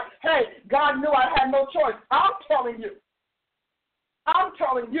felt like, hey, God knew I had no choice. I'm telling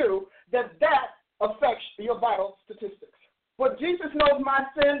you that affects your vital statistics. But Jesus knows my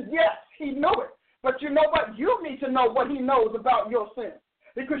sin. Yes, he knew it. But you know what? You need to know what he knows about your sin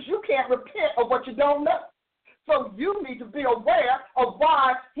because you can't repent of what you don't know. So you need to be aware of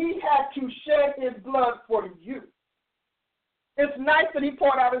why he had to shed his blood for you. It's nice that he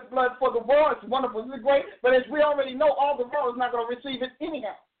poured out his blood for the world. It's wonderful. It's great. But as we already know, all the world is not going to receive it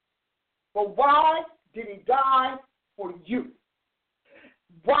anyhow. But why did he die for you?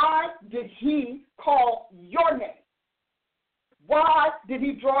 Why did he call your name? Why did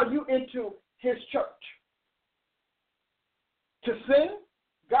he draw you into his church? To sing?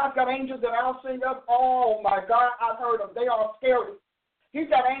 God's got angels that out-sing us. Oh, my God, I've heard them. They are scary. He's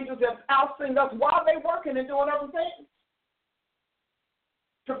got angels that out-sing us while they're working and doing other things.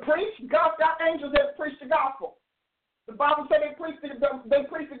 To preach, God's got angels that preach the gospel. The Bible said they preached the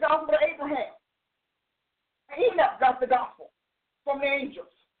gospel to Abraham. Enoch got the gospel from the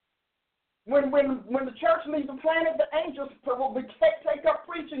angels. When the church leaves the planet, the angels will take up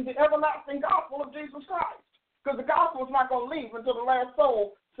preaching the everlasting gospel of Jesus Christ. Because the gospel is not going to leave until the last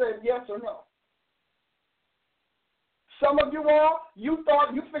soul says yes or no. Some of you all, you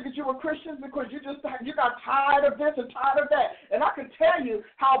figured you were Christians because you got tired of this and tired of that. And I can tell you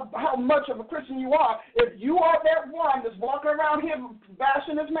how much of a Christian you are. If you are that one that's walking around here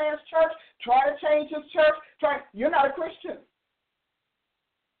bashing this man's church, trying to change his church, you're not a Christian.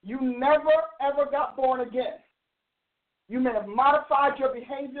 You never, ever got born again. You may have modified your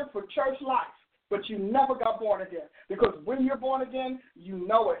behavior for church life, but you never got born again. Because when you're born again, you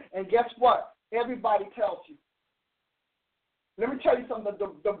know it. And guess what? Everybody tells you. Let me tell you something.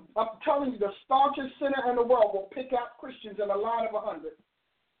 I'm telling you, the staunchest sinner in the world will pick out Christians in a line of 100.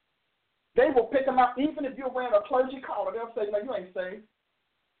 They will pick them out. Even if you're wearing a clergy collar, they'll say, no, you ain't saved.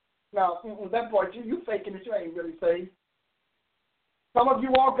 No, that boy, you faking it. You ain't really saved. Some of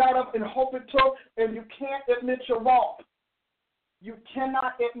you all got up and hope it took, and you can't admit you're wrong. You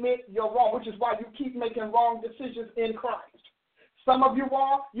cannot admit you're wrong, which is why you keep making wrong decisions in Christ. Some of you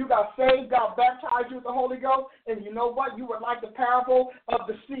all, you got saved, God baptized you with the Holy Ghost, and you know what? You were like the parable of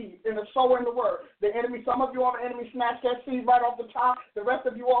the seed and the sower in the word. The enemy, some of you all, the enemy snatched that seed right off the top. The rest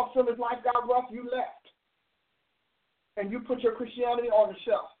of you all still his life got rough. You left. And you put your Christianity on the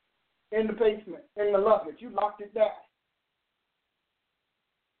shelf, in the basement, in the luggage. You locked it down.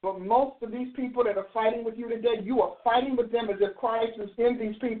 But most of these people that are fighting with you today, you are fighting with them as if Christ is in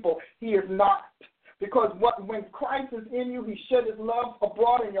these people. He is not. Because when Christ is in you, he shed his love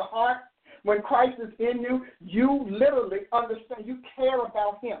abroad in your heart. When Christ is in you, you literally understand. You care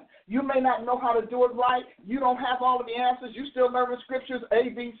about him. You may not know how to do it right. You don't have all of the answers. You still learn the scriptures, A,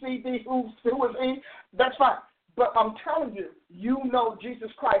 B, C, D, who is he. That's fine. But I'm telling you, you know Jesus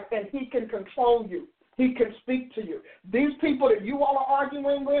Christ, and he can control you. He can speak to you. These people that you all are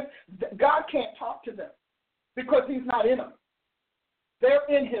arguing with, God can't talk to them because he's not in them. They're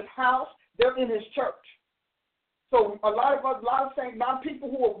in his house. They're in his church. So a lot of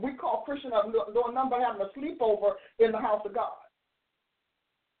people who we call Christians are doing nothing but having a sleepover in the house of God.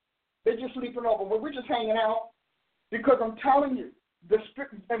 They're just sleeping over. Well, we're just hanging out because I'm telling you,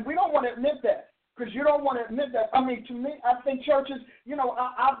 and we don't want to admit that because you don't want to admit that. I mean, to me, I think churches,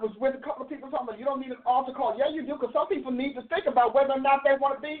 I was with a couple of people talking about you don't need an altar call. Yeah, you do, because some people need to think about whether or not they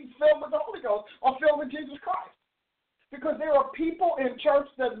want to be filled with the Holy Ghost or filled with Jesus Christ. Because there are people in church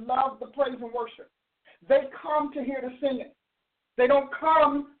that love the praise and worship. They come to hear the singing. They don't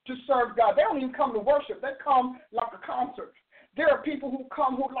come to serve God. They don't even come to worship. They come like a concert. There are people who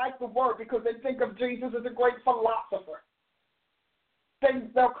come who like the word because they think of Jesus as a great philosopher.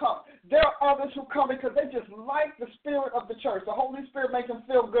 They'll come. There are others who come because they just like the spirit of the church. The Holy Spirit makes them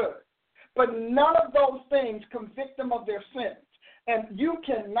feel good. But none of those things convict them of their sins. And you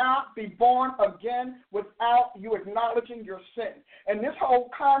cannot be born again without you acknowledging your sin. And this whole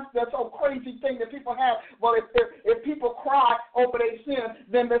crazy thing that people have, well, if people cry over their sin,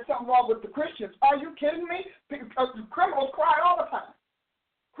 then there's something wrong with the Christians. Are you kidding me? Criminals cry all the time.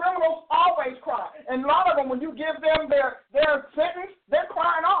 Criminals always cry. And a lot of them, when you give them their sentence, they're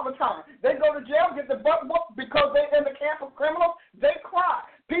crying all the time. They go to jail, get the butt whooped because they're in the camp of criminals. They cry.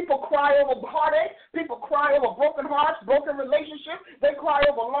 People cry over heartache. People cry over broken hearts, broken relationships. They cry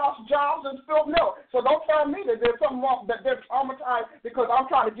over lost jobs and spilled milk. So don't tell me that there's something wrong, that they're traumatized because I'm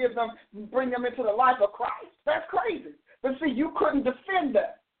trying to bring them into the life of Christ. That's crazy. But see, you couldn't defend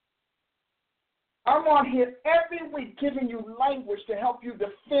that. I'm on here every week giving you language to help you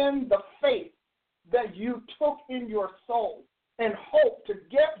defend the faith that you took in your soul and hope to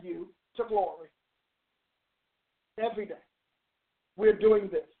get you to glory. Every day. We're doing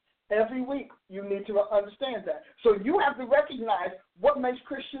this. Every week you need to understand that. So you have to recognize what makes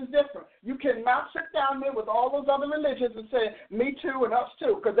Christians different. You cannot sit down there with all those other religions and say, me too and us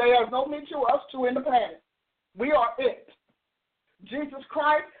too, because there is no me too, us too in the planet. We are it. Jesus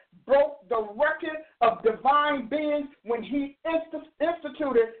Christ broke the record of divine beings when he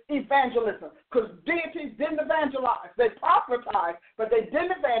instituted evangelism, because deities didn't evangelize. They prophesied, but they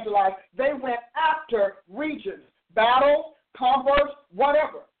didn't evangelize. They went after regions, battles, converts,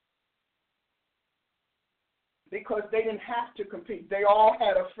 whatever, because they didn't have to compete. They all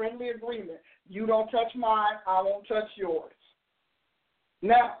had a friendly agreement. You don't touch mine, I won't touch yours.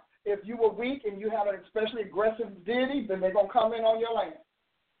 Now, if you were weak and you had an especially aggressive deity, then they're going to come in on your land.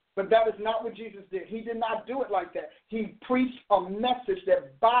 But that is not what Jesus did. He did not do it like that. He preached a message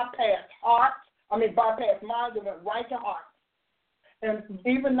that bypassed minds and went right to heart. And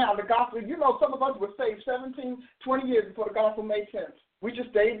even now, the gospel, some of us were saved 17, 20 years before the gospel made sense. We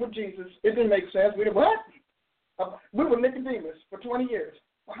just stayed with Jesus. It didn't make sense. We did what? We were Nicodemus for 20 years.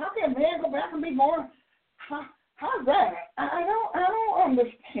 Well, how can a man go back and be born? How's that? I don't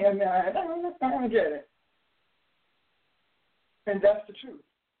understand that. I don't get it. And that's the truth.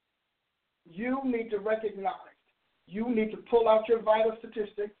 You need to recognize. You need to pull out your vital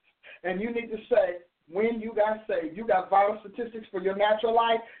statistics, and you need to say, when you got saved, you got vital statistics for your natural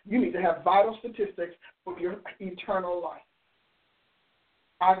life. You need to have vital statistics for your eternal life.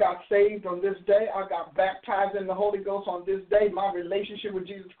 I got saved on this day. I got baptized in the Holy Ghost on this day. My relationship with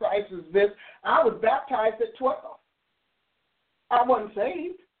Jesus Christ is this. I was baptized at 12. I wasn't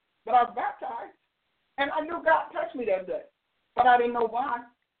saved, but I was baptized. And I knew God touched me that day, but I didn't know why.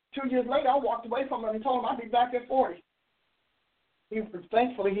 2 years later, I walked away from him and told him I'd be back at 40.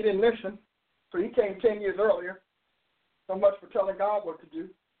 Thankfully, he didn't listen. So he came 10 years earlier. So much for telling God what to do.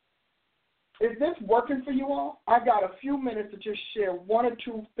 Is this working for you all? I got a few minutes to just share one or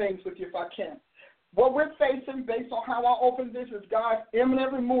two things with you if I can. What we're facing, based on how I open this, is God's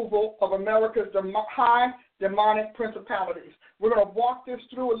imminent removal of America's high demonic principalities. We're going to walk this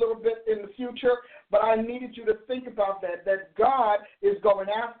through a little bit in the future, but I needed you to think about that God is going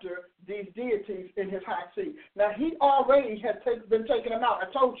after these deities in his high seat. Now, he already had been taking them out.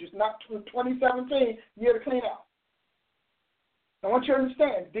 I told you, it's not 2017 year to clean out. I want you to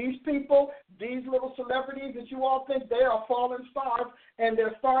understand, these people, these little celebrities that you all think they are fallen stars, and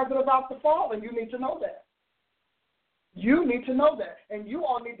they're stars that are about to fall, and you need to know that. You need to know that. And you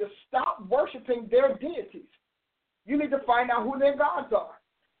all need to stop worshiping their deities. You need to find out who their gods are.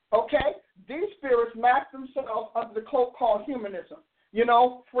 Okay? These spirits mask themselves under the cloak called humanism. You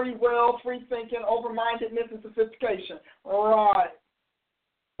know, free will, free thinking, open-mindedness, and sophistication. Right.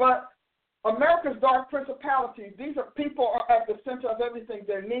 But America's dark principalities, these are people are at the center of everything.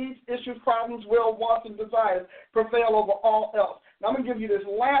 Their needs, issues, problems, will, wants, and desires prevail over all else. Now, I'm going to give you this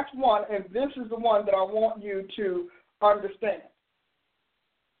last one, and this is the one that I want you to understand.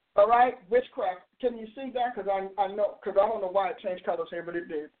 All right? Witchcraft. Can you see that? Because I know, because I don't know why it changed colors here, but it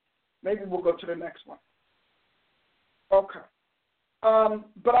did. Maybe we'll go to the next one. Okay.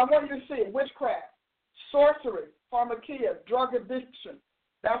 But I want you to see it. Witchcraft, sorcery, pharmakia, drug addiction.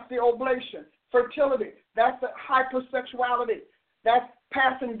 That's the oblation. Fertility, that's the hypersexuality. That's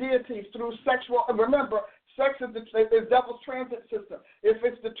passing deities through sexual. Remember, sex is the devil's transit system. If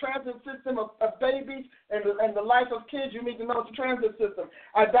it's the transit system of babies and the life of kids, you need to know it's a transit system.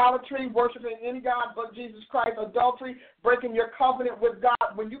 Idolatry, worshiping any God but Jesus Christ. Adultery, breaking your covenant with God.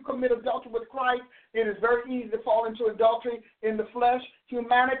 When you commit adultery with Christ, it is very easy to fall into adultery in the flesh.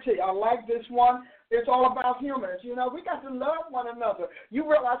 Humanity, I like this one. It's all about humans. You know, we got to love one another. You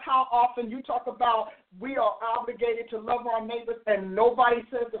realize how often you talk about we are obligated to love our neighbors, and nobody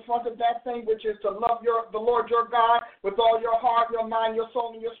says the front of that thing, which is to love the Lord your God with all your heart, your mind, your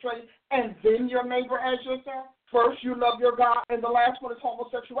soul, and your strength, and then your neighbor as yourself. First, you love your God, and the last one is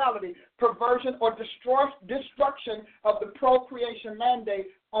homosexuality, perversion or destruction of the procreation mandate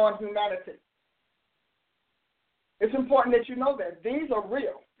on humanity. It's important that you know that. These are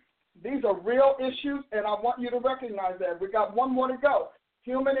real. These are real issues, and I want you to recognize that. We got one more to go.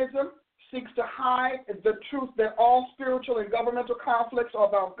 Humanism seeks to hide the truth that all spiritual and governmental conflicts are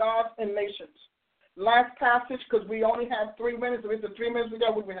about gods and nations. Last passage, because we only have 3 minutes. If it's the 3 minutes we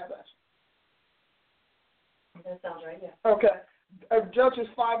got, what do we have last? That sounds right, yeah. Okay. Judges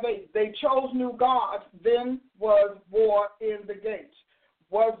 5:8. They chose new gods, then was war in the gates.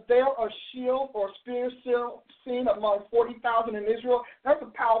 Was there a shield or spear seen among 40,000 in Israel? That's a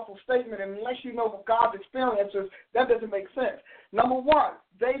powerful statement, and unless you know God's experiences, that doesn't make sense. Number one,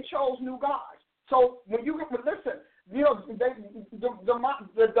 they chose new gods. So when you listen, you know,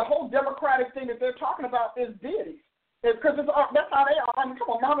 the whole democratic thing that they're talking about is deities. Because that's how they are. I mean, come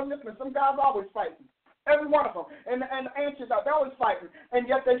on, Mama, listen, some guys always fighting. Every one of them. And the answers are, they're always fighting. And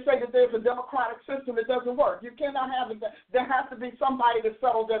yet they say that there's a democratic system that doesn't work. You cannot have it. There has to be somebody that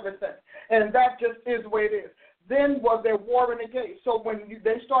settles everything. And that just is the way it is. Then was there war in the gate. So when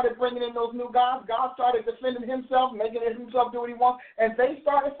they started bringing in those new gods, God started defending himself, making himself do what he wants, and they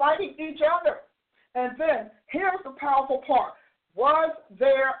started fighting each other. And then, here's the powerful part. Was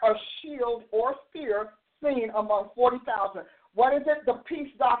there a shield or spear seen among 40,000? What is it? The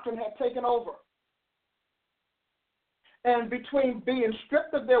peace doctrine had taken over. And between being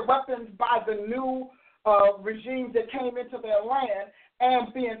stripped of their weapons by the new regimes that came into their land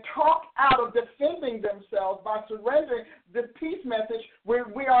and being talked out of defending themselves by surrendering the peace message, we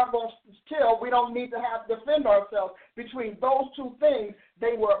aren't going to kill, we don't need to have to defend ourselves. Between those two things,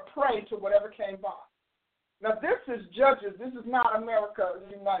 they were a prey to whatever came by. Now, this is Judges. This is not America,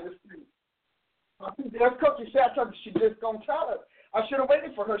 the United States. There's Cookie. I told you she just going to tell her. I should have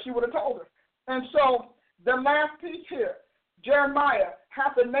waited for her. She would have told her. And so, the last piece here, Jeremiah,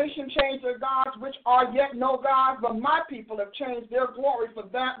 hath the nation changed their gods, which are yet no gods, but my people have changed their glory for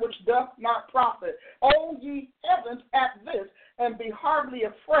that which doth not profit. O ye heavens at this, and be hardly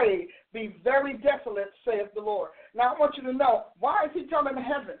afraid, be very desolate, saith the Lord. Now I want you to know, why is he telling the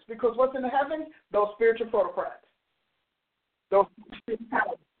heavens? Because what's in the heavens? Those spiritual photocrats. Those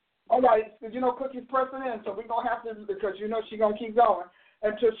all right, you know, Cookie's pressing in, so we're going to have to, because you know she's going to keep going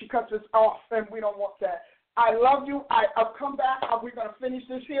until she cuts us off, and we don't want that. I love you. I'll come back. We're going to finish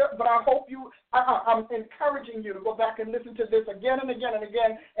this here, but I hope I'm encouraging you to go back and listen to this again and again and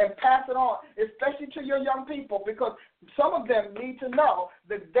again and pass it on, especially to your young people, because some of them need to know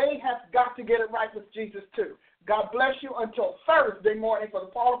that they have got to get it right with Jesus too. God bless you until Thursday morning for the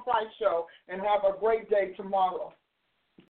Paula Price Show, and have a great day tomorrow.